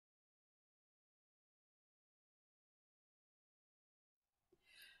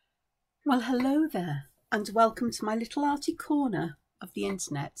Well, hello there, and welcome to my little arty corner of the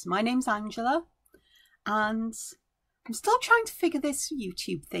internet. My name's Angela, and I'm still trying to figure this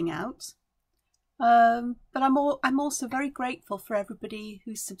YouTube thing out. But I'm also very grateful for everybody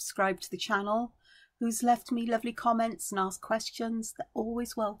who's subscribed to the channel, who's left me lovely comments and asked questions. They're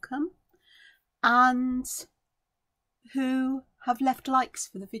always welcome, and who have left likes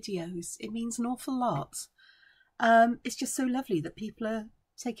for the videos. It means an awful lot. It's just so lovely that people are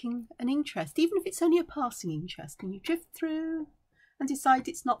taking an interest, even if it's only a passing interest, and you drift through and decide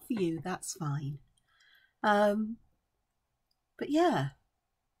it's not for you, that's fine. But yeah,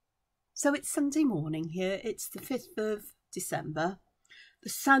 so it's Sunday morning here. It's the 5th of December. The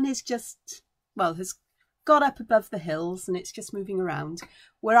sun is just, well, has got up above the hills and it's just moving around.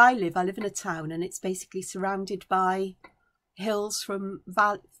 Where I live in a town, and it's basically surrounded by hills from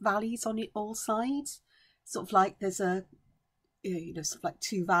valleys on all sides. Sort of like there's a sort of like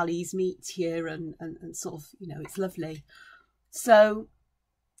two valleys meet here, and sort of, it's lovely. So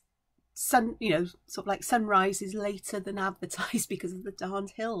sort of like sunrise is later than advertised because of the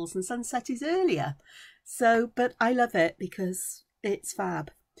darned hills, and sunset is earlier. So, but I love it because it's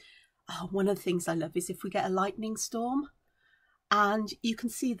fab. Oh, one of the things I love is if we get a lightning storm and you can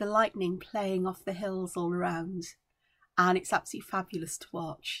see the lightning playing off the hills all around, and it's absolutely fabulous to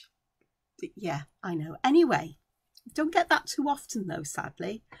watch. Yeah, I know. Anyway, don't get that too often though,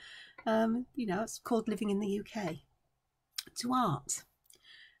 sadly. It's called living in the UK. To art.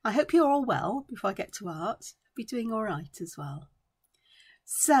 I hope you're all well. Before I get to art, I'll be doing all right as well.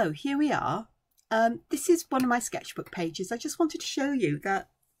 So here we are. This is one of my sketchbook pages. I just wanted to show you that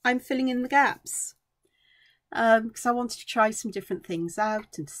I'm filling in the gaps, because I wanted to try some different things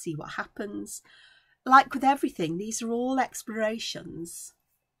out and to see what happens. Like with everything, these are all explorations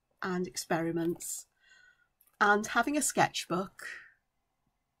and experiments. And having a sketchbook,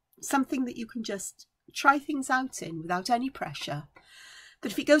 something that you can just try things out in without any pressure.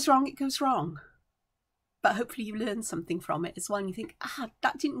 But if it goes wrong, it goes wrong. But hopefully you learn something from it as well. And you think,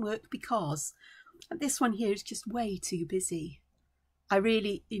 that didn't work because. And this one here is just way too busy. I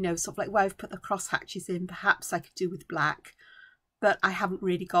really, sort of like where I've put the cross hatches in, perhaps I could do with black. But I haven't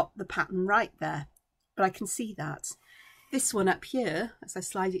really got the pattern right there. But I can see that. This one up here, as I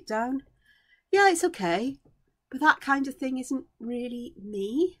slide it down, yeah, it's okay. But that kind of thing isn't really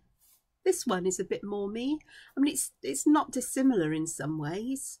me. This one is a bit more me. I mean, it's not dissimilar in some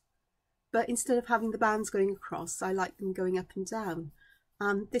ways, but instead of having the bands going across, I like them going up and down.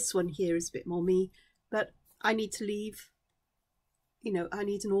 And this one here is a bit more me, but I need to leave, I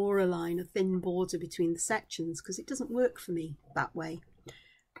need an aura line, a thin border between the sections, because it doesn't work for me that way.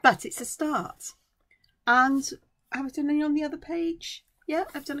 But it's a start. And have I done any on the other page? Yeah,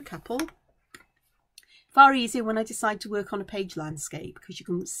 I've done a couple. Far easier when I decide to work on a page landscape because you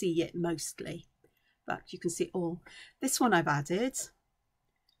can see it mostly. In fact, you can see it all. This one I've added.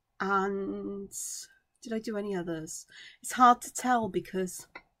 And did I do any others? It's hard to tell because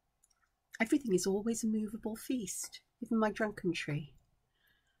everything is always a movable feast, even my drunken tree.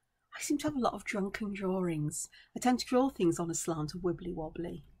 I seem to have a lot of drunken drawings. I tend to draw things on a slant or wibbly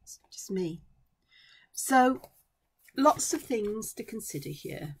wobbly. It's just me. So lots of things to consider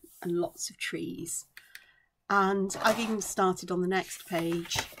here and lots of trees. And I've even started on the next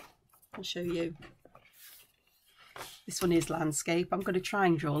page. I'll show you. This one is landscape. I'm going to try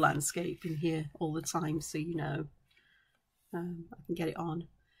and draw landscape in here all the time, so you know. I can get it on.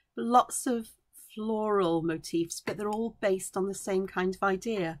 But lots of floral motifs, but they're all based on the same kind of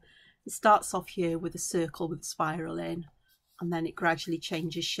idea. It starts off here with a circle with a spiral in, and then it gradually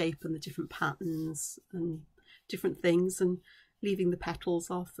changes shape and the different patterns and different things, and leaving the petals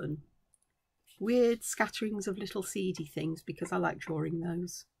off and weird scatterings of little seedy things because I like drawing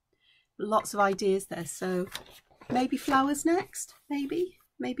those. Lots of ideas there. So maybe flowers next, maybe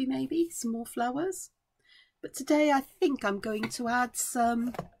some more flowers. But today I think I'm going to add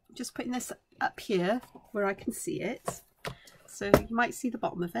some, just putting this up here where I can see it. So you might see the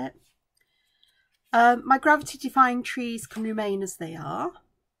bottom of it. My gravity defying trees can remain as they are.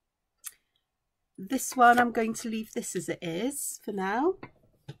 This one, I'm going to leave this as it is for now.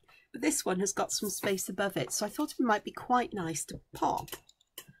 But this one has got some space above it, so I thought it might be quite nice to pop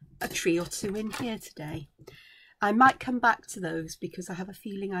a tree or two in here today. I might come back to those because I have a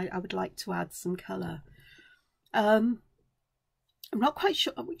feeling I would like to add some colour. I'm not quite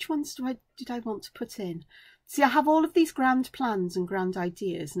sure which ones did I want to put in. See, I have all of these grand plans and grand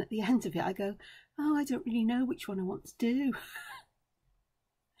ideas, and at the end of it I go, oh, I don't really know which one I want to do.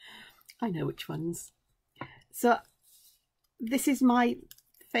 I know which ones. So this is my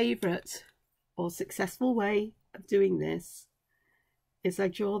favourite or successful way of doing this is I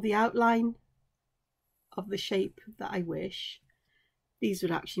draw the outline of the shape that I wish. These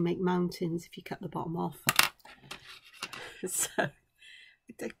would actually make mountains if you cut the bottom off. So I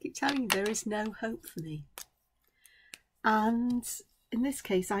keep telling you, there is no hope for me. And in this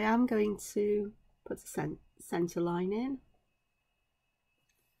case, I am going to put a centre line in,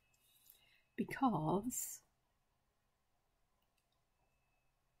 because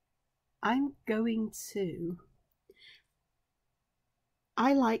I'm going to,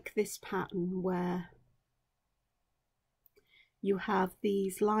 I like this pattern where you have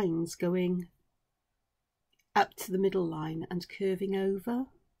these lines going up to the middle line and curving over.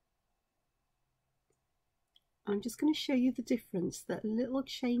 I'm just going to show you the difference that a little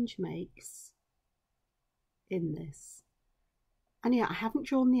change makes in this. And yeah, I haven't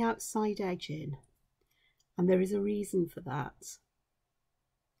drawn the outside edge in, and there is a reason for that,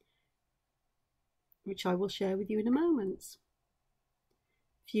 which I will share with you in a moment.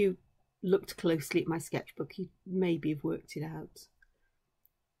 If you looked closely at my sketchbook, you maybe have worked it out.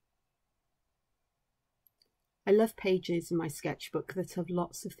 I love pages in my sketchbook that have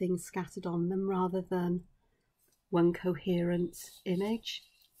lots of things scattered on them rather than one coherent image.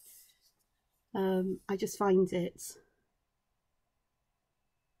 I just find it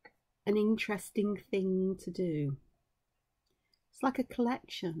an interesting thing to do. It's like a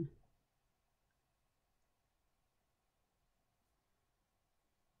collection.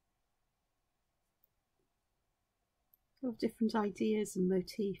 Of different ideas and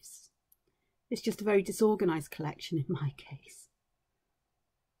motifs. It's just a very disorganized collection in my case.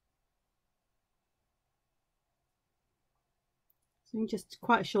 So in just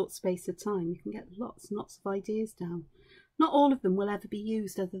quite a short space of time, you can get lots and lots of ideas down. Not all of them will ever be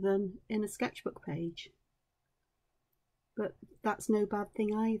used other than in a sketchbook page, but that's no bad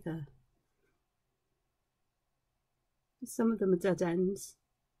thing either. Some of them are dead ends.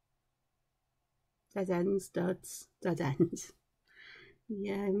 Dead ends, duds, dead ends.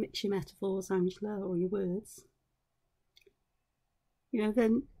 Yeah, mix your metaphors, Angela, or your words. You know,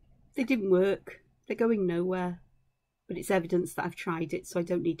 then they didn't work. They're going nowhere. But it's evidence that I've tried it, so I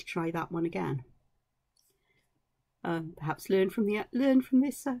don't need to try that one again. Perhaps learn from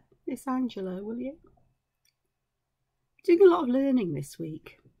this Angela, will you? I'm doing a lot of learning this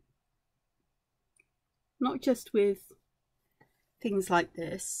week. Not just with things like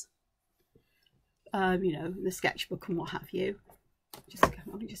this, you know, the sketchbook and what have you.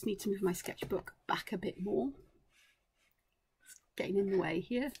 I just need to move my sketchbook back a bit more. It's getting in the way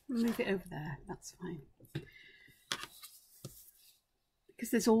here. Move it over there, that's fine. Because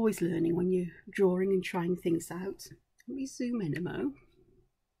there's always learning when you're drawing and trying things out. Let me zoom in a mo.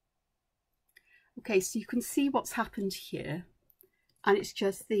 Okay, so you can see what's happened here, and it's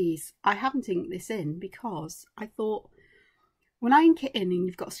just these. I haven't inked this in because I thought when I ink it in and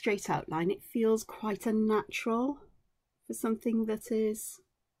you've got a straight outline, it feels quite unnatural for something that is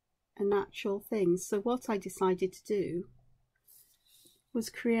a natural thing. So what I decided to do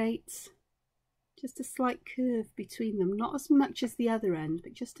was create just a slight curve between them, not as much as the other end,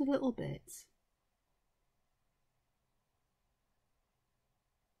 but just a little bit.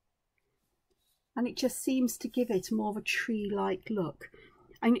 And it just seems to give it more of a tree-like look.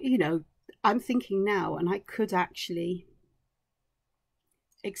 And you know, I'm thinking now, and I could actually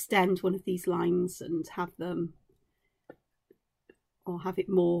extend one of these lines and have them, or have it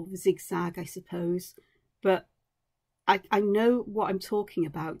more zigzag, I suppose. But I know what I'm talking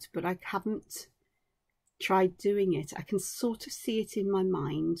about, but I haven't tried doing it. I can sort of see it in my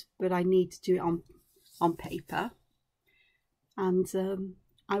mind, but I need to do it on paper, and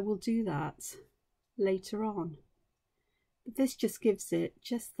I will do that later on. But this just gives it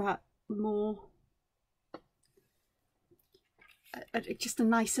just that more, just a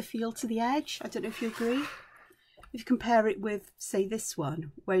nicer feel to the edge. I don't know if you agree. If you compare it with, say, this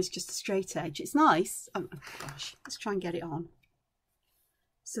one, where it's just a straight edge, it's nice. Oh gosh, let's try and get it on.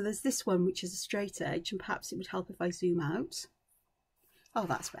 So there's this one, which is a straight edge, and perhaps it would help if I zoom out. Oh,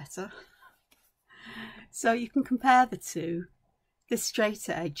 that's better. So you can compare the two. This straight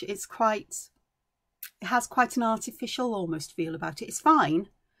edge, it has quite an artificial almost feel about it. It's fine.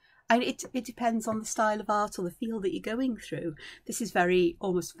 And it depends on the style of art or the feel that you're going through. This is very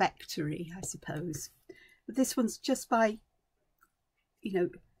almost vectory, I suppose. But this one's just by, you know,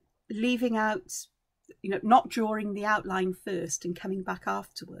 leaving out, you know, not drawing the outline first and coming back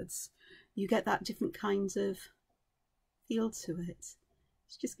afterwards, you get that different kinds of feel to it.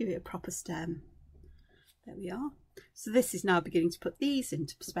 Let's just give it a proper stem. There we are. So this is now beginning to put these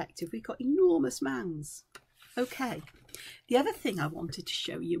into perspective. We've got enormous mounds. Okay, the other thing I wanted to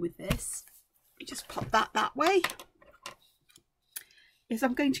show you with this, we just pop that way. is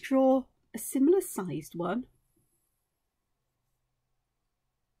I'm going to draw a similar sized one.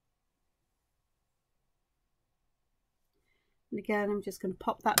 And again, I'm just going to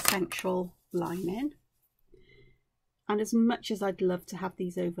pop that central line in. And as much as I'd love to have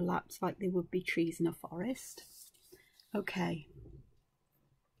these overlaps like they would be trees in a forest, okay,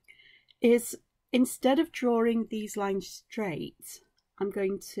 is instead of drawing these lines straight, I'm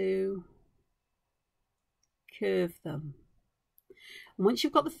going to curve them. And once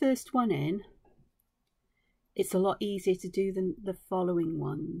you've got the first one in, it's a lot easier to do than the following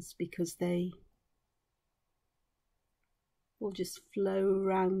ones because they will just flow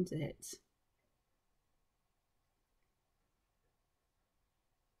around it.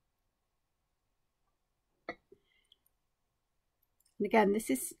 And again, this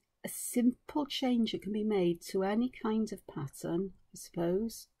is a simple change that can be made to any kind of pattern, I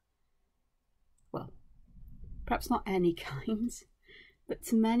suppose. Well, perhaps not any kind, but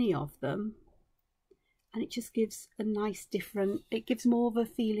to many of them. And it just gives a nice different, it gives more of a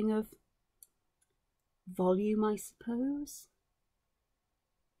feeling of volume, I suppose.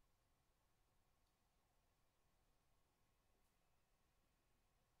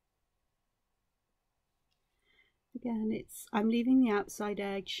 Again, I'm leaving the outside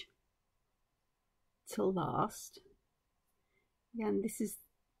edge till last. Again, this is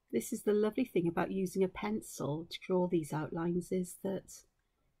the lovely thing about using a pencil to draw these outlines, is that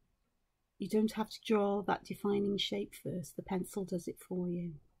you don't have to draw that defining shape first. The pencil does it for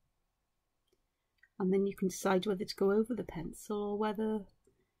you. And then you can decide whether to go over the pencil or whether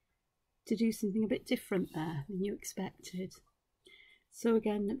to do something a bit different there than you expected. So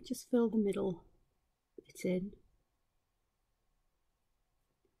again, let me just fill the middle bit in.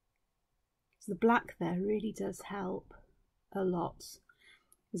 So the black there really does help a lot,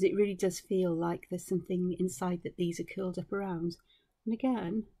 because it really does feel like there's something inside that these are curled up around. And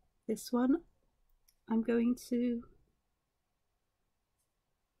again, this one, I'm going to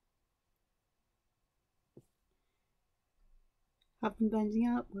have them bending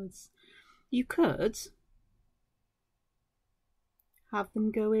outwards. You could have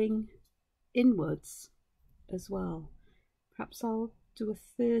them going inwards as well. Perhaps I'll do a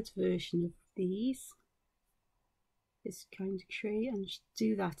third version of these, this kind of tree, and just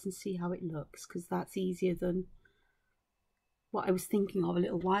do that and see how it looks, because that's easier than what I was thinking of a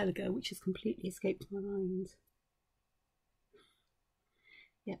little while ago, which has completely escaped my mind.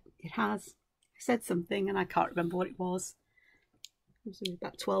 Yeah, it has. I said something and I can't remember what it was. It was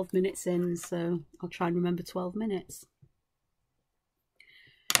about 12 minutes in, so I'll try and remember 12 minutes.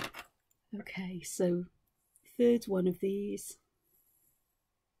 Okay, so third one of these,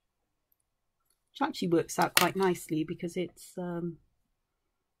 which actually works out quite nicely because it's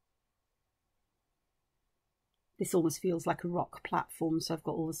this almost feels like a rock platform, so I've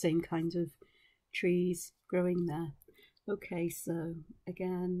got all the same kind of trees growing there. Okay, so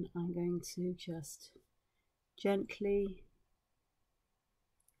again, I'm going to just gently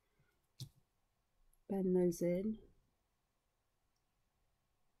bend those in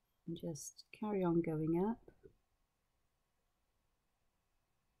and just carry on going up.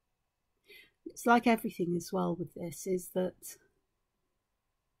 It's like everything as well with this, is that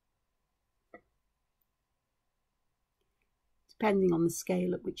depending on the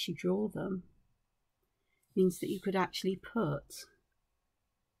scale at which you draw them, means that you could actually put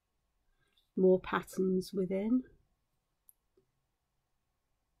more patterns within.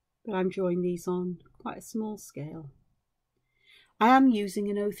 But I'm drawing these on quite a small scale. I am using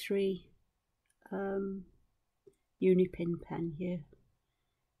an 03 Unipin pen here,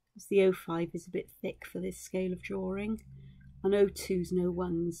 because the 05 is a bit thick for this scale of drawing, and 02s and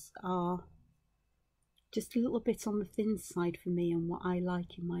 01s are just a little bit on the thin side for me and what I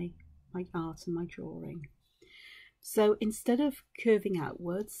like in my art and my drawing. So instead of curving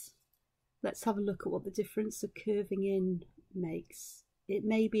outwards, let's have a look at what the difference of curving in makes. It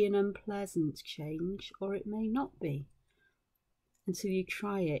may be an unpleasant change, or it may not be. Until you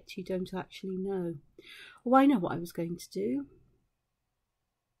try it, you don't actually know. Oh, I know what I was going to do.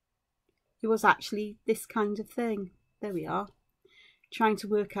 It was actually this kind of thing. There we are. Trying to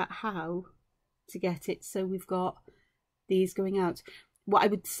work out how to get it so we've got these going out. What I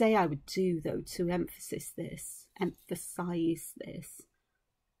would say I would do, though, to emphasize this,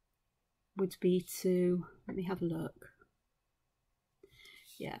 would be to, let me have a look.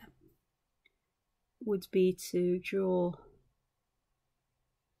 Yeah, would be to draw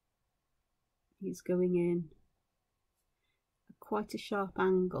these going in at quite a sharp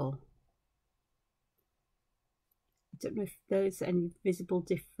angle. I don't know if there's any visible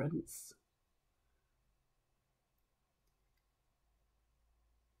difference.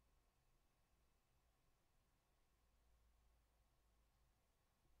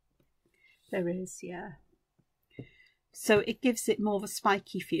 There is, yeah. So it gives it more of a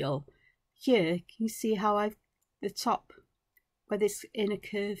spiky feel. Here, can you see how the top, where this inner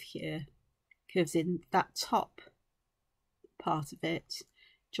curve here curves in, that top part of it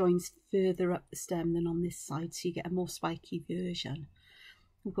joins further up the stem than on this side, so you get a more spiky version.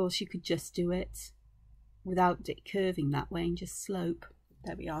 Of course, you could just do it without it curving that way and just slope.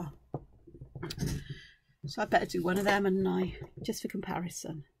 There we are. So I better do one of them, and just for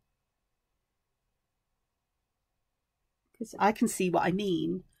comparison, because I can see what I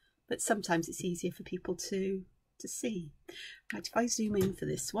mean, but sometimes it's easier for people to see. Right, if I zoom in for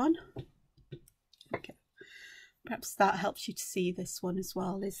this one, okay, perhaps that helps you to see this one as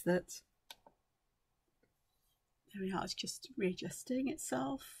well, is that there we are, it's just readjusting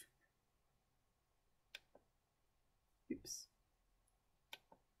itself. Oops.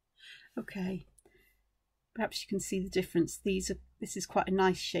 Okay, perhaps you can see the difference. This is quite a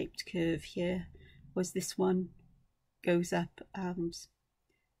nice shaped curve here, whereas this one goes up, and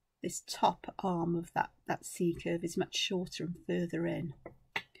this top arm of that C curve is much shorter and further in.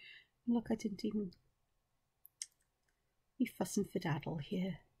 Look, I didn't even be fuss and fiddle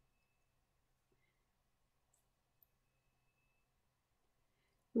here.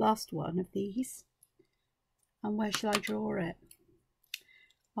 Last one of these, and where shall I draw it?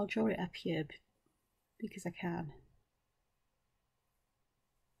 I'll draw it up here because I can.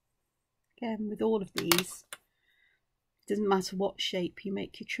 Again, with all of these, it doesn't matter what shape you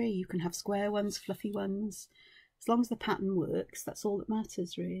make your tree. You can have square ones, fluffy ones. As long as the pattern works, that's all that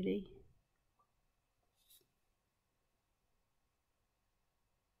matters, really.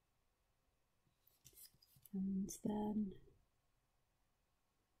 And then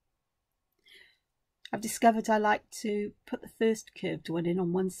I've discovered I like to put the first curved one in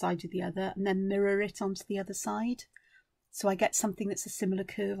on one side or the other and then mirror it onto the other side, so I get something that's a similar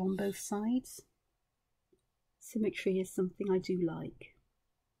curve on both sides. Symmetry is something I do like.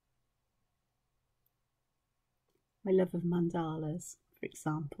 My love of mandalas, for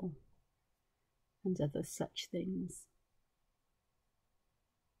example, and other such things.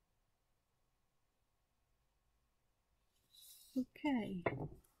 Okay.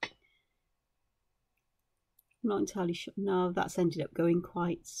 I'm not entirely sure. No, that's ended up going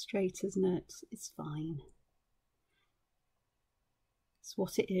quite straight, isn't it? It's fine. It's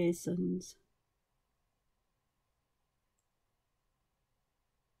what it is, and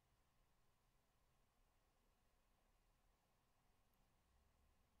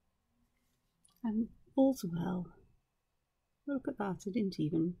all's well. Look at that, I didn't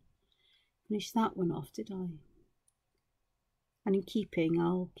even finish that one off, did I? And in keeping,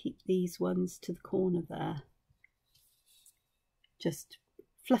 I'll keep these ones to the corner there, just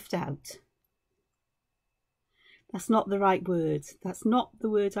fluffed out. That's not the right word. That's not the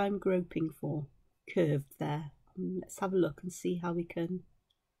word I'm groping for. Curved there. Let's have a look and see how we can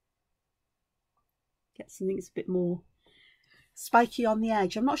get something that's a bit more spiky on the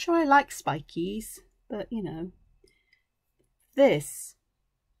edge. I'm not sure I like spikies, but you know, this,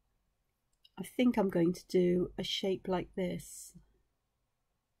 I think I'm going to do a shape like this.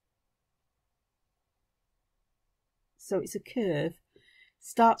 So it's a curve,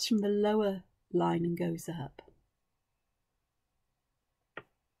 starts from the lower line and goes up.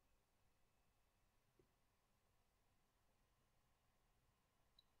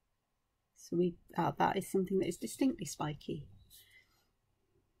 So that is something that is distinctly spiky.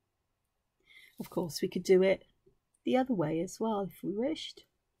 Of course, we could do it the other way as well if we wished.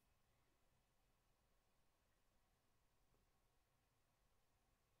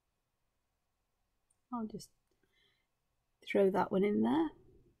 I'll just throw that one in there.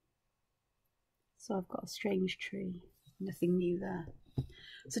 So I've got a strange tree, nothing new there.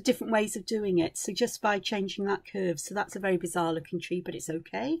 So different ways of doing it. So just by changing that curve, so that's a very bizarre looking tree, but it's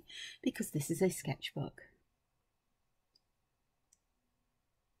okay because this is a sketchbook.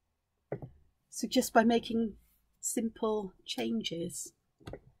 So just by making simple changes,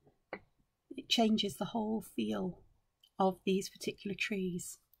 it changes the whole feel of these particular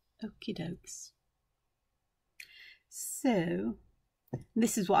trees. Okie dokes. So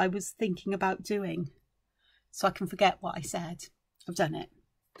this is what I was thinking about doing, so I can forget what I said. I've done it.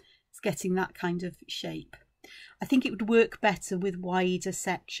 It's getting that kind of shape. I think it would work better with wider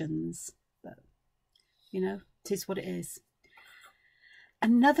sections, but you know, it is what it is.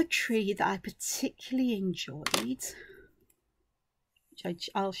 Another tree that I particularly enjoyed, which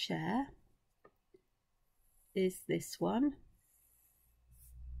I'll share, is this one.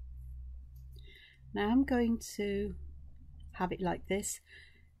 Now I'm going to have it like this,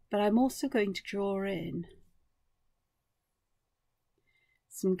 but I'm also going to draw in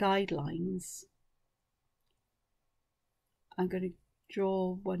some guidelines. I'm going to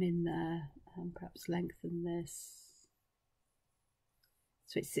draw one in there and perhaps lengthen this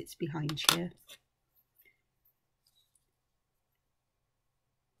so it sits behind here,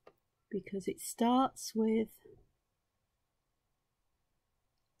 because it starts with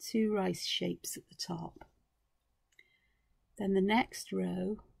two rice shapes at the top. Then the next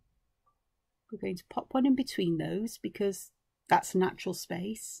row, we're going to pop one in between those because that's a natural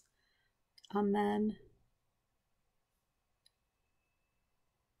space, and then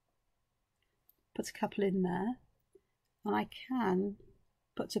put a couple in there, and I can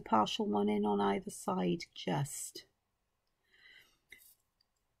put a partial one in on either side just.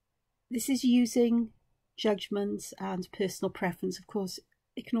 This is using judgment and personal preference. Of course,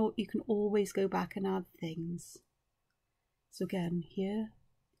 you can always go back and add things. So again, here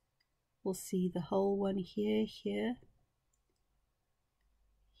we'll see the whole one here, here,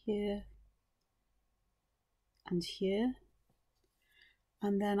 here, and here,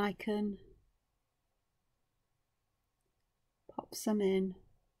 and then I can pop some in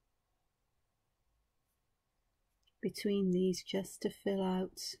between these just to fill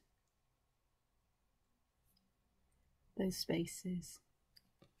out those spaces.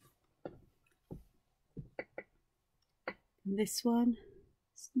 And this one,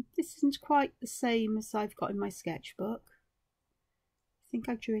 this isn't quite the same as I've got in my sketchbook. I think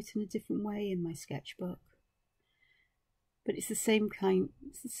I drew it in a different way in my sketchbook, but it's the same kind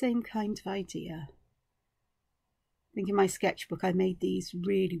of idea. I think in my sketchbook I made these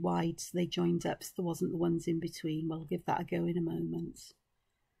really wide so they joined up, so there wasn't the ones in between. Well, I'll give that a go in a moment.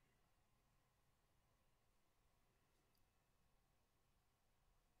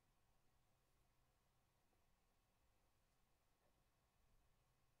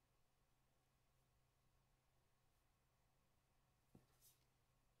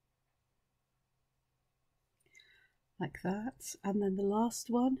 Like that, and then the last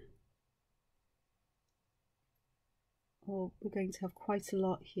one, we're going to have quite a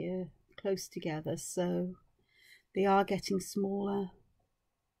lot here close together, so they are getting smaller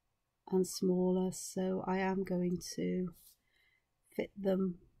and smaller, so I am going to fit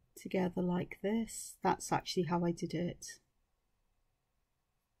them together like this. That's actually how I did it.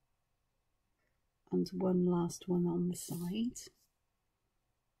 And one last one on the side.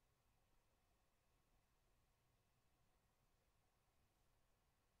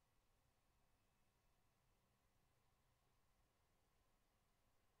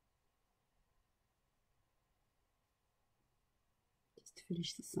 To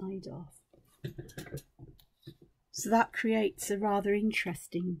finish the side off. So that creates a rather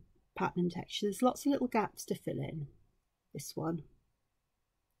interesting pattern and texture. There's lots of little gaps to fill in, this one,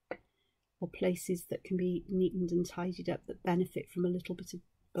 or places that can be neatened and tidied up that benefit from a little bit of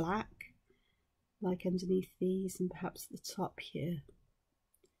black, like underneath these and perhaps at the top here,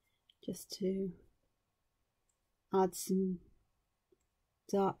 just to add some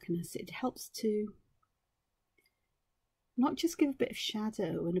darkness. It helps to not just give a bit of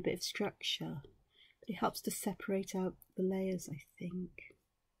shadow and a bit of structure, but it helps to separate out the layers, I think.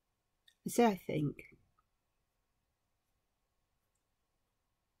 I say I think.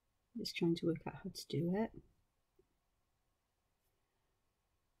 I'm just trying to work out how to do it.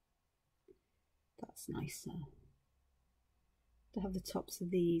 That's nicer. To have the tops of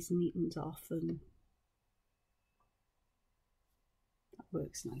these neatened off, and that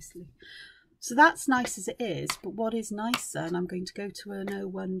works nicely. So that's nice as it is, but what is nicer, and I'm going to go to an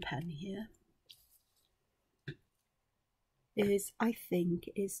 01 pen here, I think,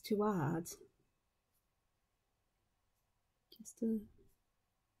 is to add just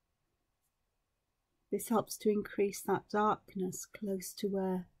this helps to increase that darkness close to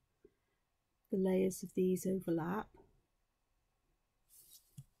where the layers of these overlap,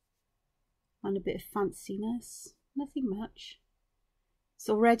 and a bit of fanciness, nothing much. It's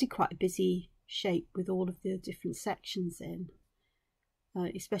already quite a busy shape with all of the different sections in,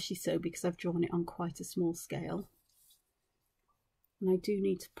 especially so because I've drawn it on quite a small scale. And I do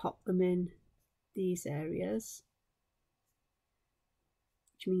need to pop them in these areas,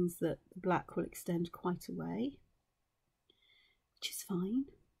 which means that the black will extend quite a way, which is fine.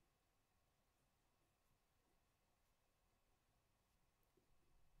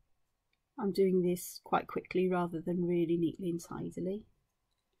 I'm doing this quite quickly rather than really neatly and tidily,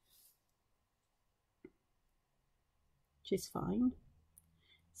 which is fine.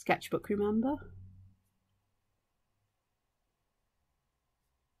 Sketchbook, remember?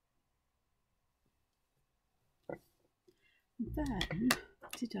 And then,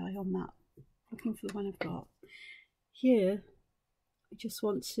 did I on that? Looking for the one I've got. Here, I just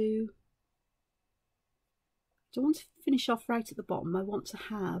want to, I don't want to finish off right at the bottom. I want to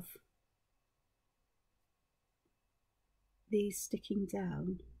have these sticking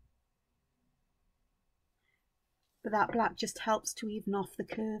down. But that black just helps to even off the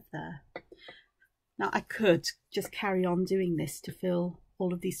curve there. Now I could just carry on doing this to fill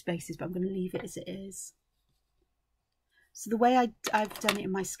all of these spaces, but I'm going to leave it as it is. So the way I've done it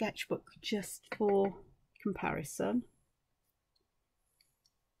in my sketchbook, just for comparison,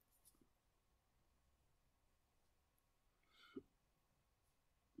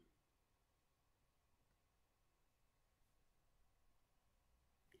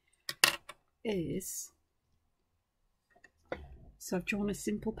 is, so I've drawn a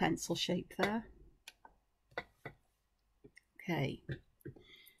simple pencil shape there. Okay,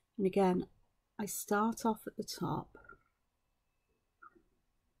 and again, I start off at the top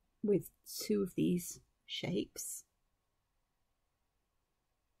with two of these shapes.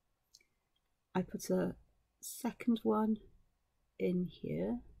 I put a second one in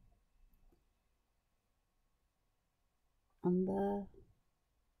here, and there,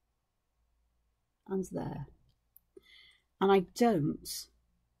 and there. And I don't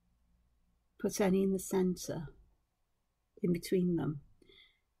put any in the centre, in between them,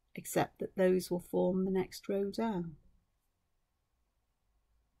 except that those will form the next row down.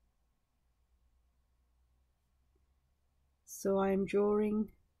 So I am drawing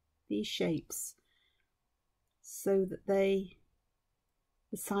these shapes so that the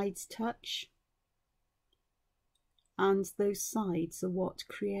sides touch, and those sides are what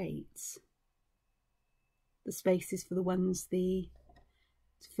creates the spaces for the ones to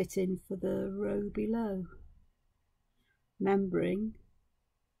fit in for the row below. Remembering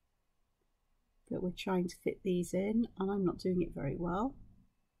that we're trying to fit these in, and I'm not doing it very well.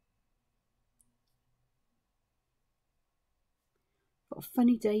 Got a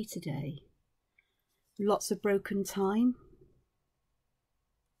funny day today. Lots of broken time.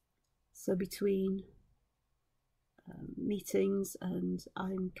 So between meetings, and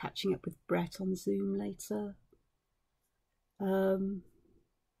I'm catching up with Brett on Zoom later, and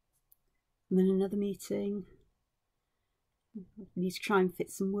then another meeting. I need to try and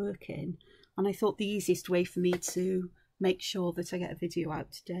fit some work in, and I thought the easiest way for me to make sure that I get a video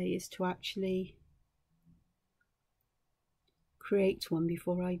out today is to actually create one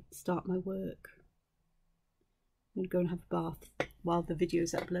before I start my work. I'm going to go and have a bath while the video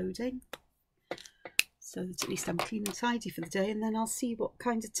is uploading, so that at least I'm clean and tidy for the day, and then I'll see what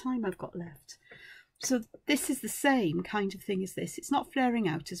kind of time I've got left. So this is the same kind of thing as this. It's not flaring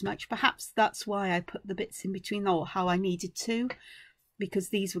out as much. Perhaps that's why I put the bits in between, or how I needed to, because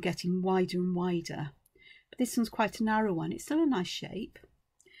these were getting wider and wider. But this one's quite a narrow one. It's still a nice shape.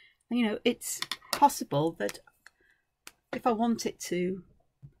 And, you know, it's possible that if I want it to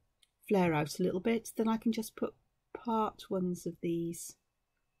flare out a little bit, then I can just put part ones of these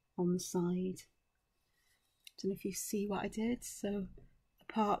on the side. Don't know if you see what I did. So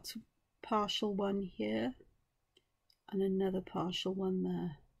a partial one here and another partial one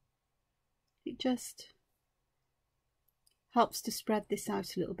there. It just helps to spread this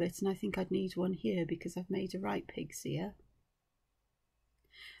out a little bit, and I think I'd need one here because I've made a right pig's ear.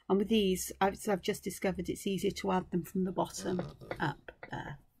 And with these, I've just discovered it's easier to add them from the bottom up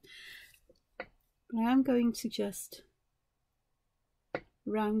there. But I am going to just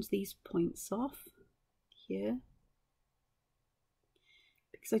round these points off here,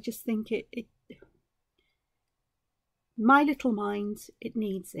 because I just think my little mind, it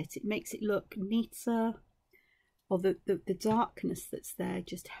needs it. It makes it look neater, or the darkness that's there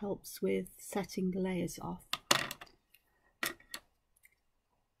just helps with setting the layers off.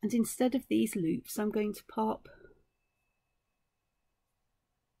 And instead of these loops, I'm going to pop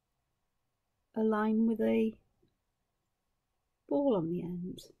a line with a ball on the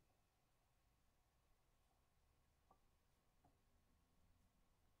end.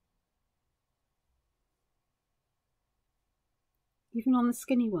 Even on the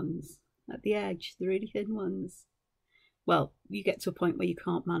skinny ones at the edge, the really thin ones. Well, you get to a point where you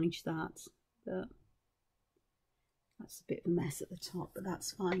can't manage that, but that's a bit of a mess at the top, but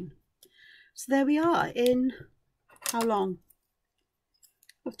that's fine. So there we are, in how long?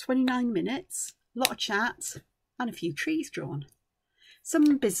 Of 29 minutes, a lot of chat, and a few trees drawn.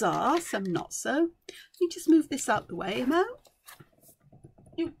 Some bizarre, some not so. Let me just move this out the way, Mo.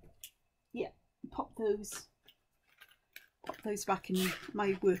 Yeah, pop those back in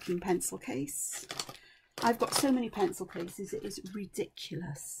my working pencil case. I've got so many pencil cases, it is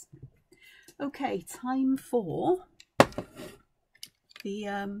ridiculous. Okay, time for the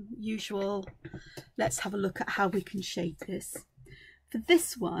usual, let's have a look at how we can shape this. For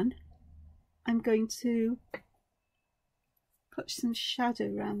this one, I'm going to put some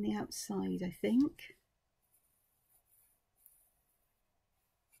shadow around the outside, I think.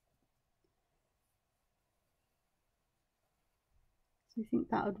 So I think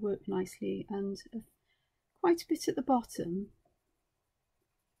that would work nicely, and quite a bit at the bottom.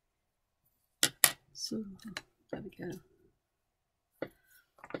 So there we go.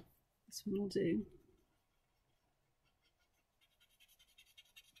 This one will do.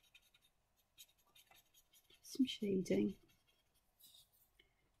 Some shading,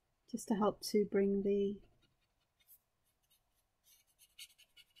 just to help to bring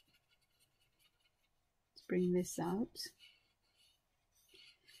this out,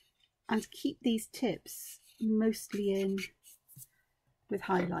 and keep these tips mostly in with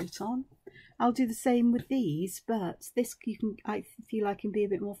highlight on. I'll do the same with these, but this I feel I can be a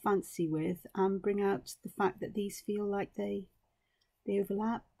bit more fancy with and bring out the fact that these feel like they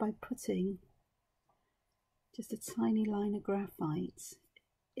overlap by putting just a tiny line of graphite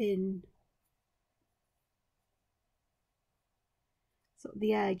in sort of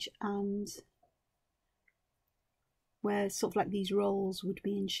the edge and where sort of like these rolls would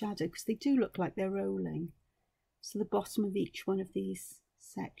be in shadow, because they do look like they're rolling. So the bottom of each one of these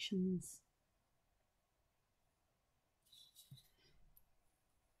sections.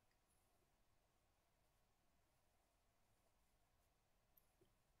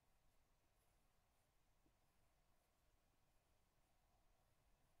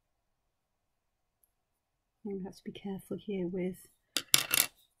 I'm going to have to be careful here with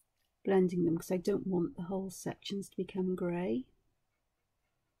blending them, because I don't want the whole sections to become grey.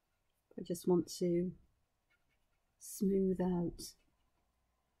 I just want to smooth out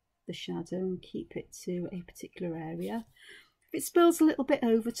the shadow and keep it to a particular area. If it spills a little bit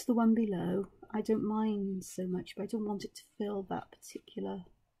over to the one below, I don't mind so much, but I don't want it to fill that particular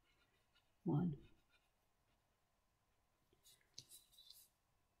one.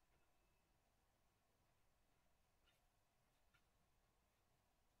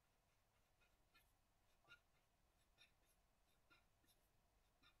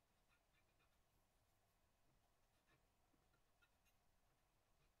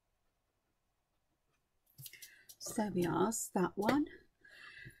 So there we are, so that one.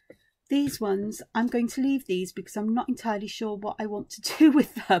 These ones, I'm going to leave these because I'm not entirely sure what I want to do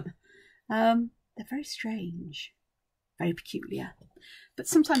with them. They're very strange, very peculiar. But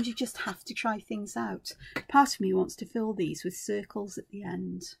sometimes you just have to try things out. Part of me wants to fill these with circles at the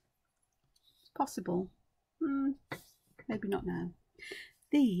end. It's possible. Maybe not now.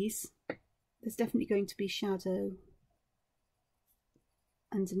 These, there's definitely going to be shadow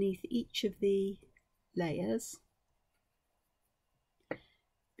underneath each of the layers,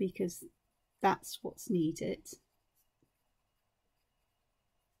 because that's what's needed.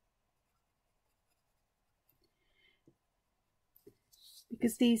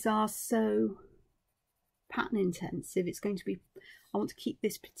 Because these are so pattern intensive, it's going to be, I want to keep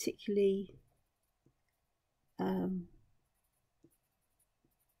this particularly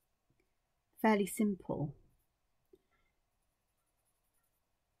fairly simple.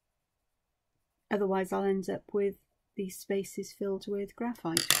 Otherwise I'll end up with these spaces filled with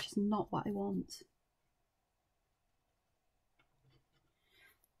graphite, which is not what I want.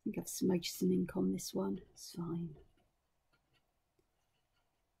 I think I've smudged some ink on this one, it's fine.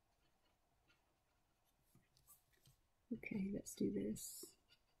 Okay, let's do this.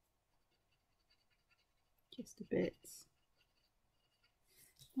 Just a bit.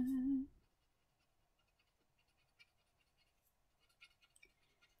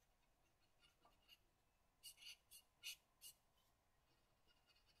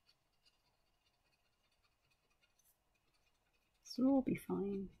 So we'll all be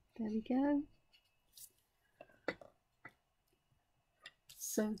fine. There we go.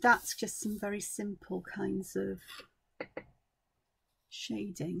 So that's just some very simple kinds of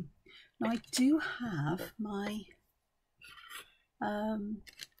shading. Now I do have my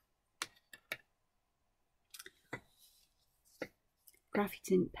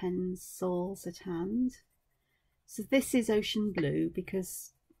graphite pencils at hand. So this is ocean blue,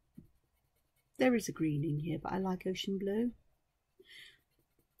 because there is a green in here, but I like ocean blue.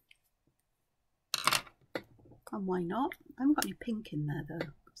 And why not? I haven't got any pink in there though,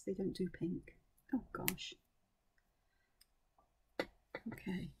 because they don't do pink. Oh gosh.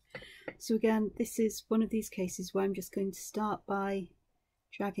 Okay, so again, this is one of these cases where I'm just going to start by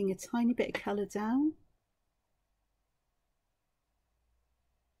dragging a tiny bit of colour down.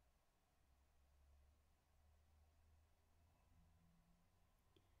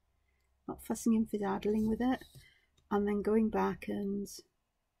 Not fussing and fiddling with it. and then going back and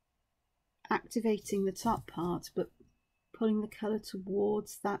activating the top part, but pulling the colour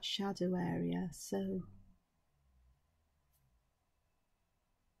towards that shadow area, so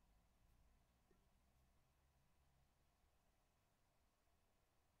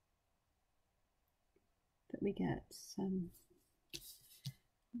that we get some.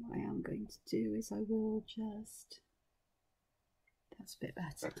 What I am going to do is I will just, that's a bit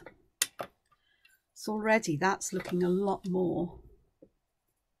better. So already that's looking a lot more.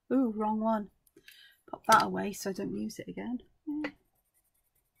 Ooh, wrong one. Pop that away so I don't use it again.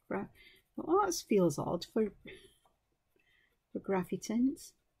 Yeah. Well, that feels odd for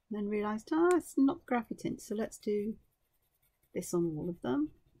Graphitint. Then realised, it's not Graphitint, so let's do this on all of them.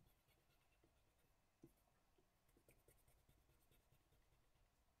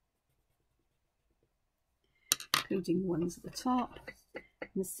 Including ones at the top. And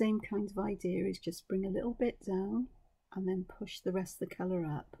the same kind of idea is just bring a little bit down and then push the rest of the colour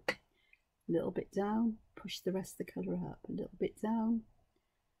up. A little bit down, push the rest of the colour up. A little bit down,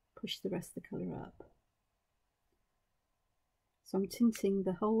 push the rest of the colour up. So I'm tinting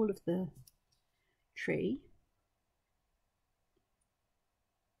the whole of the tree.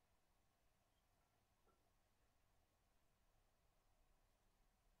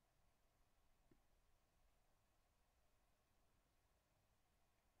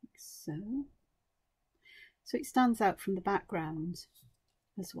 Like so. So it stands out from the background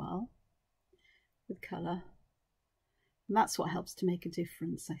as well with colour. And that's what helps to make a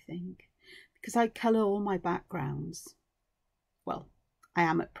difference, I think. Because I colour all my backgrounds. Well, I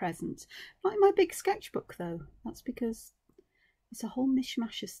am at present. Not in my big sketchbook though. That's because there's a whole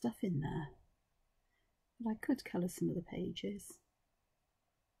mishmash of stuff in there. But I could colour some of the pages.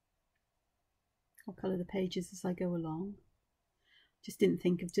 I'll colour the pages as I go along. Just didn't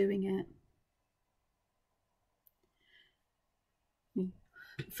think of doing it.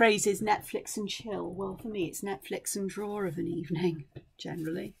 The phrase is Netflix and chill. Well, for me it's Netflix and draw of an evening,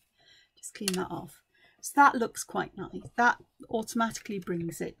 generally. Just clean that off. So that looks quite nice. That automatically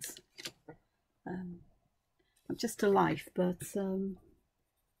brings it not just to life, but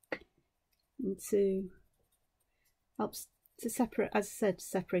into helps to separate, as I said, to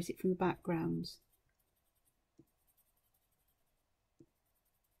separate it from the background.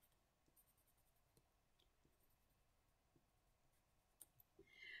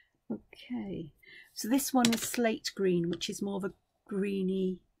 Okay, so this one is slate green, which is more of a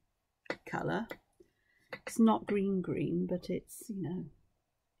greeny colour. It's not green, but it's, you know,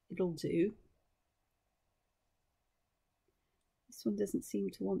 it'll do. This one doesn't seem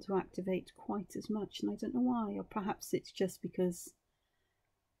to want to activate quite as much, and I don't know why, or perhaps it's just because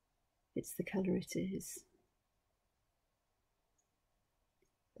it's the colour it is.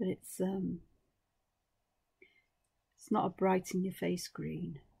 But it's not a bright in your face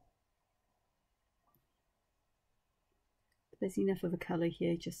green. But there's enough of a colour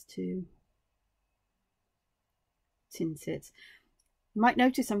here just to tint it. You might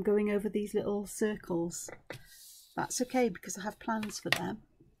notice I'm going over these little circles. That's okay because I have plans for them.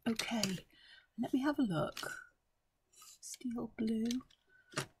 Okay, let me have a look. Steel blue,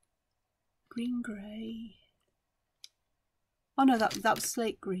 green grey. Oh no, that was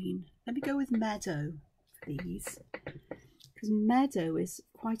slate green. Let me go with meadow for these, because meadow is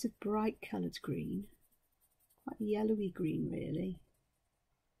quite a bright coloured green, quite a yellowy green really.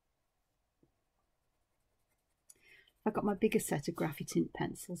 I've got my bigger set of Graphitint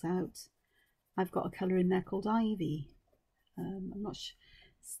pencils out. I've got a colour in there called Ivy. I'm not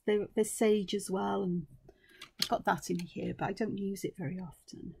sure. There's sage as well, and I've got that in here, but I don't use it very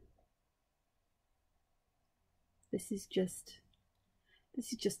often. This is just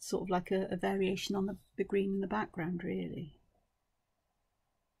sort of like a variation on the green in the background, really.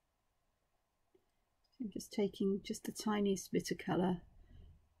 I'm just taking just the tiniest bit of colour,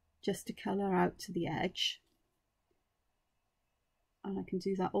 just to colour out to the edge. And I can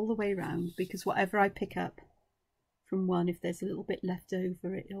do that all the way around, because whatever I pick up from one, if there's a little bit left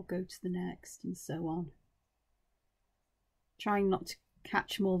over, it'll go to the next, and so on. Trying not to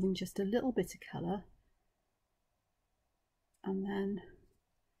catch more than just a little bit of colour. And then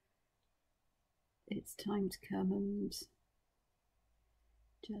it's time to come and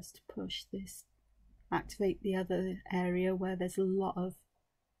just push this, activate the other area where there's a lot of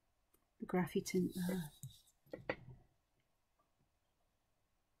the Graphitint there.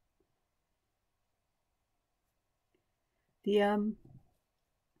 The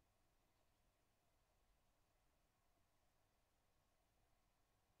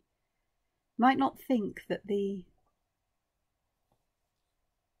might not think that the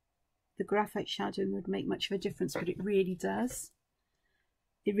the graphite shadowing would make much of a difference, but it really does.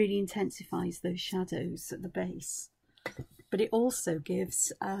 It really intensifies those shadows at the base. But it also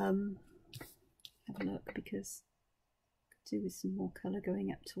gives, have a look, because I could do with some more colour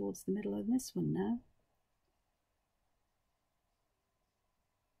going up towards the middle of this one now.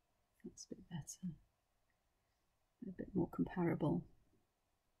 That's a bit better, a bit more comparable.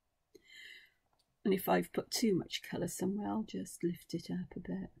 And if I've put too much colour somewhere, I'll just lift it up a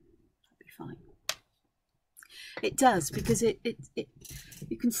bit. That'll be fine. It does, because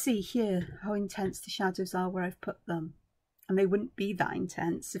you can see here how intense the shadows are where I've put them. And they wouldn't be that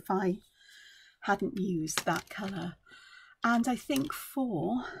intense if I hadn't used that colour. And I think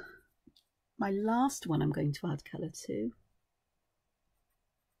for my last one I'm going to add colour to,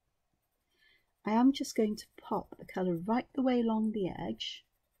 I am just going to pop the colour right the way along the edge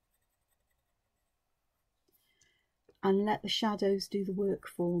and let the shadows do the work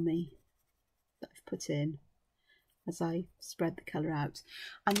for me that I've put in as I spread the colour out.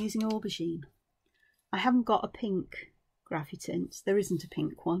 I'm using aubergine. I haven't got a pink graphitint. There isn't a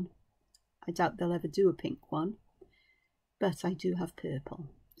pink one. I doubt they'll ever do a pink one, but I do have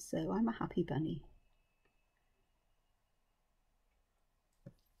purple, so I'm a happy bunny.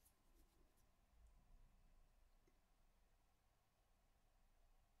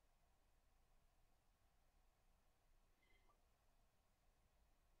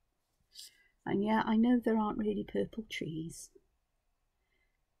 And yeah, I know there aren't really purple trees,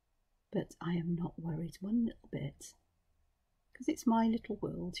 but I am not worried one little bit, because it's my little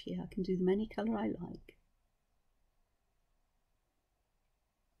world here. I can do them any colour I like.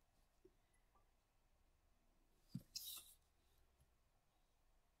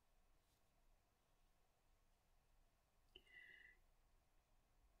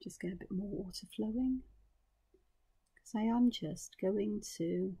 Just get a bit more water flowing, because I am just going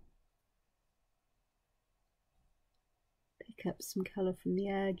to pick up some colour from the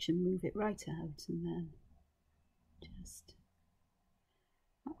edge and move it right out, and then just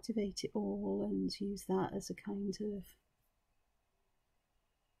activate it all and use that as a kind of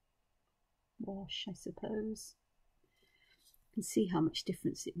wash, I suppose. You can see how much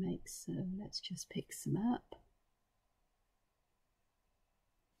difference it makes, so let's just pick some up.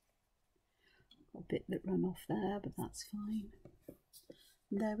 Got a bit that run off there, but that's fine.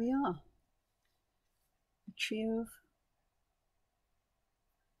 And there we are, a trio of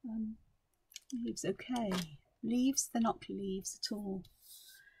leaves. Okay, leaves, they're not leaves at all.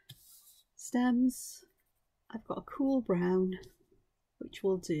 Stems, I've got a cool brown, which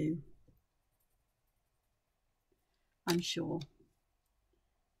will do, I'm sure.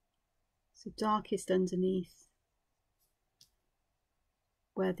 So darkest underneath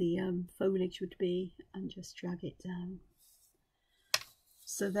where the foliage would be, and just drag it down.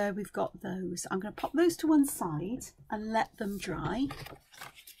 So there we've got those. I'm going to pop those to one side and let them dry,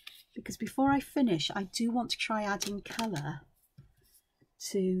 because before I finish I do want to try adding colour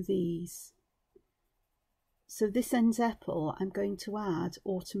to these. So this Enzeppel, I'm going to add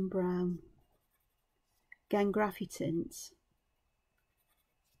autumn brown, again graphitint.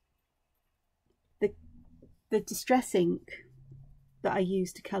 The distress ink that I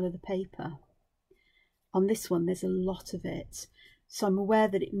use to colour the paper, on this one there's a lot of it, so I'm aware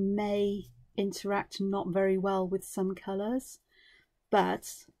that it may interact not very well with some colours,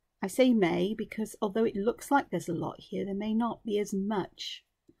 but I say may because although it looks like there's a lot here, there may not be as much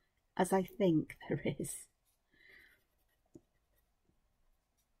as I think there is.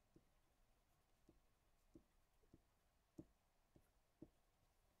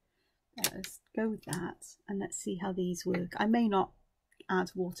 Let's go with that and let's see how these work. I may not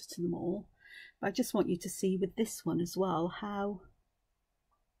add water to them all, but I just want you to see with this one as well how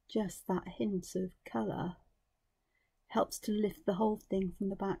just that hint of colour helps to lift the whole thing from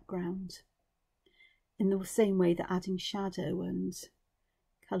the background, in the same way that adding shadow and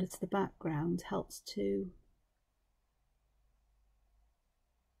colour to the background helps to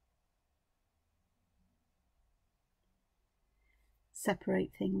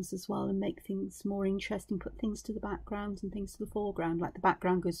separate things as well and make things more interesting, put things to the background and things to the foreground, like the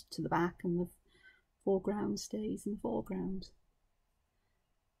background goes to the back and the foreground stays in the foreground.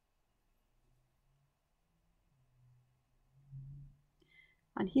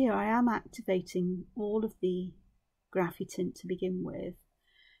 And here I am activating all of the graphitint to begin with,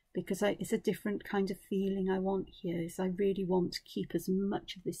 because it's a different kind of feeling I want here. Is I really want to keep as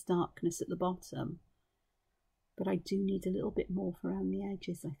much of this darkness at the bottom, but I do need a little bit more around the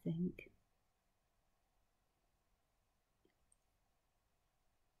edges, I think.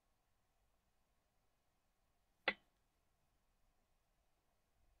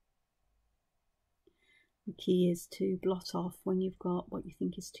 The key is to blot off when you've got what you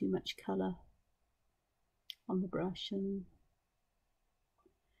think is too much colour on the brush, and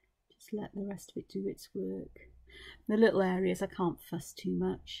just let the rest of it do its work. The little areas I can't fuss too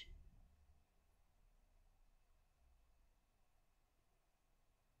much.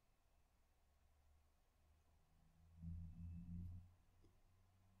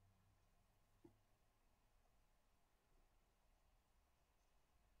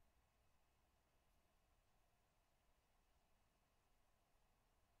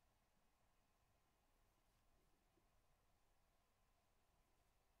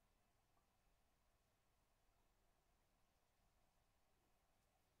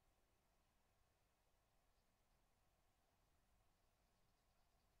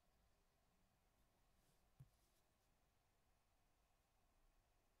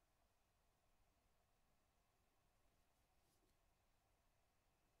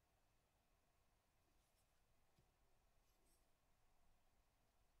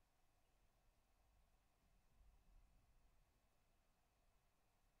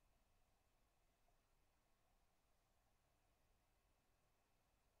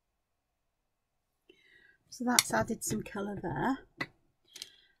 So that's added some colour there.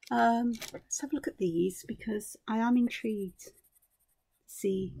 Let's have a look at these, because I am intrigued to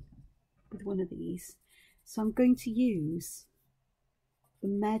see with one of these. So I'm going to use the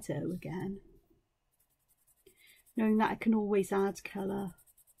meadow again, knowing that I can always add colour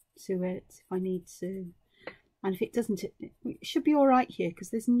to it if I need to. And if it doesn't, it should be all right here, because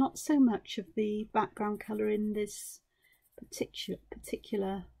there's not so much of the background colour in this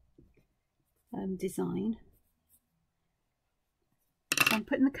particular design. So I'm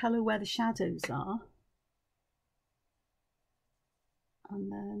putting the colour where the shadows are, and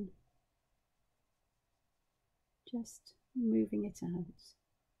then just moving it out.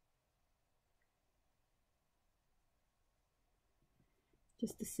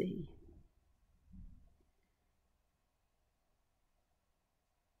 Just to see.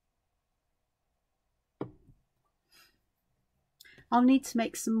 I'll need to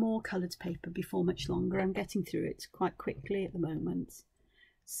make some more coloured paper before much longer. I'm getting through it quite quickly at the moment.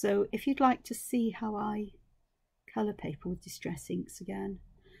 So if you'd like to see how I colour paper with distress inks again,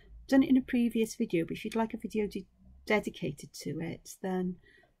 I've done it in a previous video, but if you'd like a video dedicated to it, then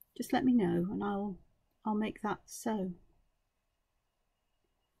just let me know and I'll make that so.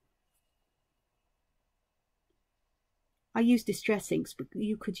 I use distress inks, but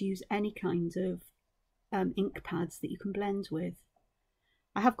you could use any kind of ink pads that you can blend with.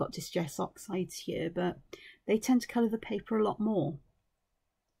 I have got distress oxides here, but they tend to colour the paper a lot more.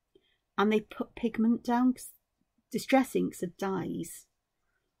 And they put pigment down, because distress inks are dyes.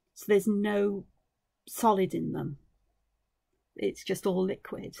 So there's no solid in them. It's just all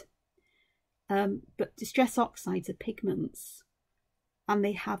liquid. But distress oxides are pigments, and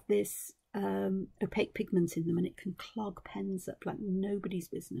they have this opaque pigment in them, and it can clog pens up like nobody's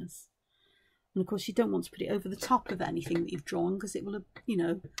business. And of course you don't want to put it over the top of anything that you've drawn, because it will, you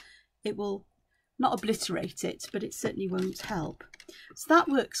know, it will not obliterate it, but it certainly won't help. So that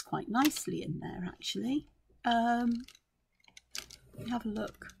works quite nicely in there, actually. Let me have a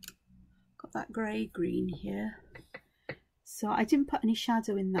look. Got that grey-green here. So I didn't put any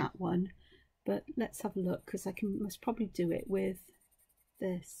shadow in that one, but let's have a look, because I must probably do it with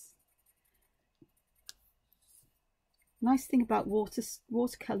this. Nice thing about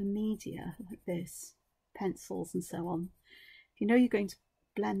watercolour media like this, pencils and so on, if you know you're going to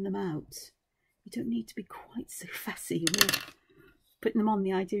blend them out, you don't need to be quite so fussy with putting them on.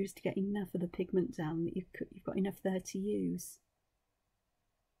 The idea is to get enough of the pigment down that you've got enough there to use.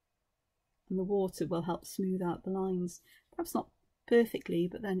 And the water will help smooth out the lines. Perhaps not perfectly,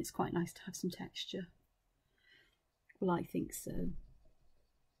 but then it's quite nice to have some texture. Well, I think so.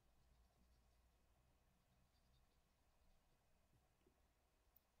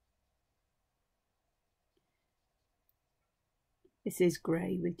 This is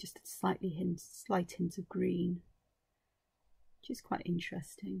grey with just a slight hint of green, which is quite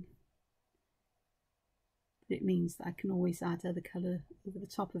interesting. But it means that I can always add other colour over the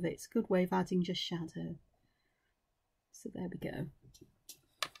top of it. It's a good way of adding just shadow. So there we go.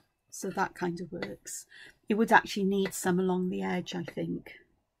 So that kind of works. It would actually need some along the edge, I think,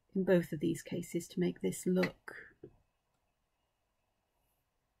 in both of these cases to make this look.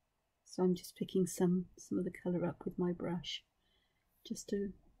 So I'm just picking some of the colour up with my brush, just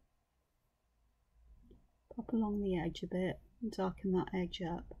to pop along the edge a bit and darken that edge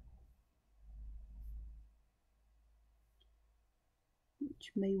up, which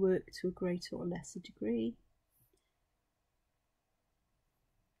may work to a greater or lesser degree.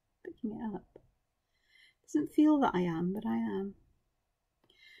 Picking it up. Doesn't feel that I am, but I am.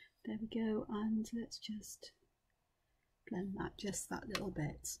 There we go, and let's just blend that, just that little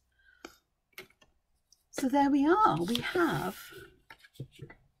bit. So there we are, we have,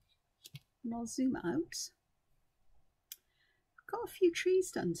 and I'll zoom out. I've got a few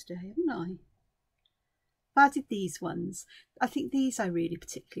trees done today, haven't I? I've added these ones. I think these I really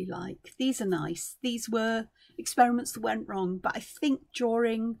particularly like. These are nice. These were experiments that went wrong, but I think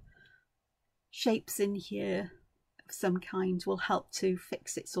drawing shapes in here of some kind will help to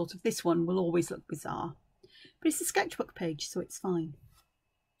fix it, sort of. This one will always look bizarre, but it's a sketchbook page, so it's fine.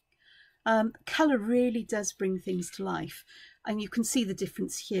 Colour really does bring things to life, and you can see the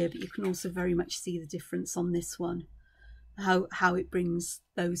difference here, but you can also very much see the difference on this one. How it brings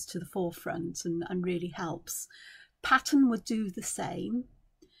those to the forefront and really helps. Pattern would do the same,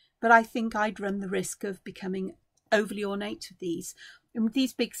 but I think I'd run the risk of becoming overly ornate with these. And with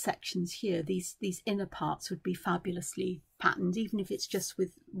these big sections here, these inner parts would be fabulously patterned, even if it's just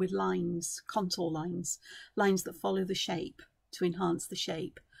with lines, contour lines, lines that follow the shape to enhance the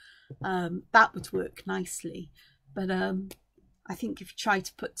shape. That would work nicely. But I think if you try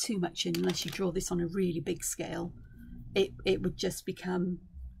to put too much in, unless you draw this on a really big scale, it would just become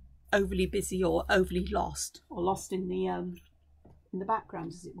overly busy or overly lost, or lost in the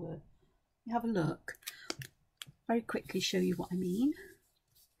background, as it were. You have a look. Very quickly show you what I mean.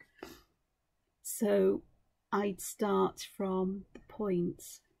 So I'd start from the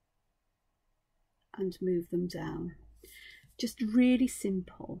points and move them down. Just really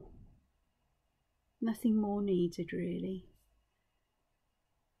simple. Nothing more needed, really.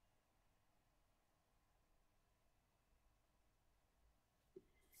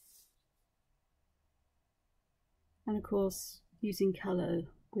 And of course, using colour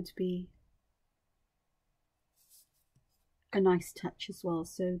would be a nice touch as well.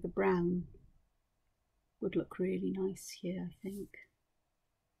 So the brown would look really nice here, I think.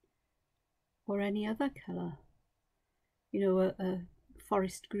 Or any other colour. You know, a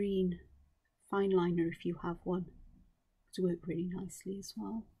forest green fine liner, if you have one, would work really nicely as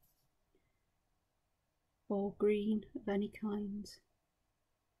well. Or green of any kind.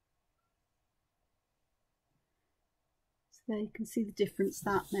 There you can see the difference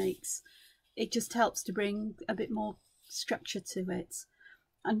that makes. It just helps to bring a bit more structure to it,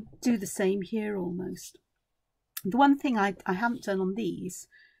 and do the same here almost. The one thing I haven't done on these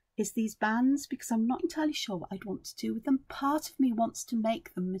is these bands, because I'm not entirely sure what I'd want to do with them. Part of me wants to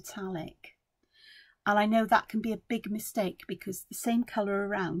make them metallic, and I know that can be a big mistake because the same colour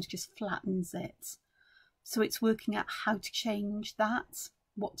around just flattens it. So it's working out how to change that,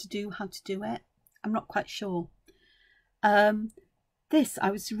 what to do, how to do it. I'm not quite sure. This,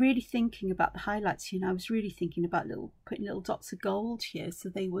 I was really thinking about the highlights here, and I was really thinking about putting little dots of gold here so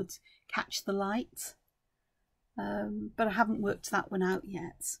they would catch the light. But I haven't worked that one out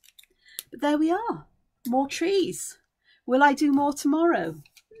yet. But there we are, more trees. Will I do more tomorrow?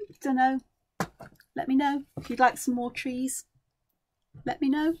 Don't know. Let me know if you'd like some more trees. Let me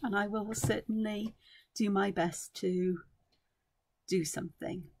know, and I will certainly do my best to do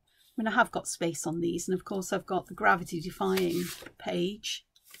something. I mean, I have got space on these, and of course I've got the gravity defying page,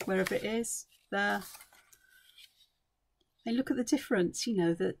 wherever it is, there. And look at the difference, you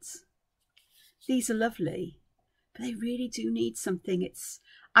know, that these are lovely, but they really do need something.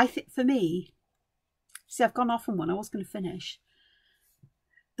 I think for me, see, I've gone off on one, I was going to finish.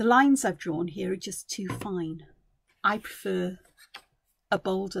 The lines I've drawn here are just too fine. I prefer a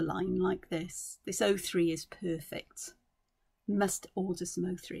bolder line like this. This 03 is perfect. Must order some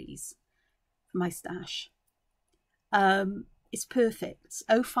 03s for my stash. It's perfect.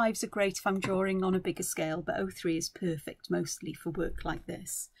 05s are great if I'm drawing on a bigger scale, but 03 is perfect mostly for work like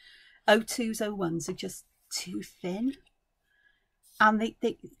this. 02s, 01s are just too thin, and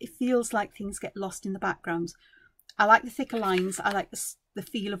it feels like things get lost in the background. I like the thicker lines. I like the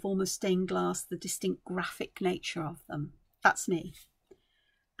feel of almost stained glass, the distinct graphic nature of them. That's me.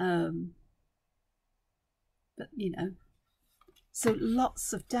 But you know, so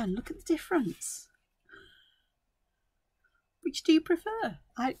lots of done. Look at the difference. Which do you prefer?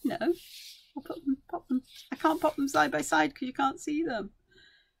 I don't know. I'll pop them. I can't pop them side by side because you can't see them.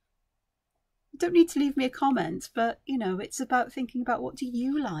 You don't need to leave me a comment, but you know, it's about thinking about what do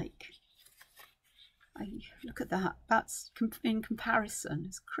you like. Look at that. That's in comparison.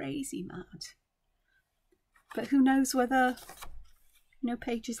 It's crazy mad. But who knows whether, you know,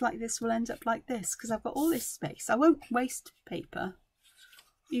 pages like this will end up like this, because I've got all this space. I won't waste paper,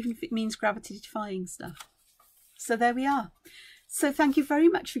 even if it means gravity defying stuff. So there we are. So thank you very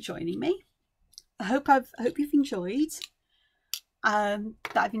much for joining me. I hope you've enjoyed, that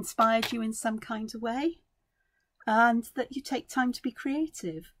I've inspired you in some kind of way. and that you take time to be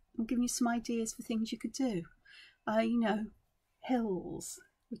creative. I'm giving you some ideas for things you could do. You know, hills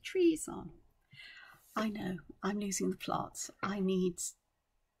with trees on. I know, I'm losing the plot. I need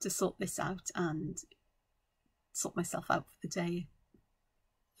to sort this out and sort myself out for the day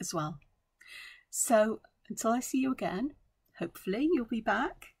as well. So until I see you again, hopefully you'll be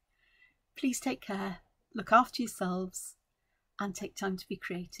back. Please take care, look after yourselves, and take time to be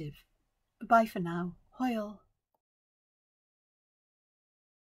creative. Bye for now. Hoyle.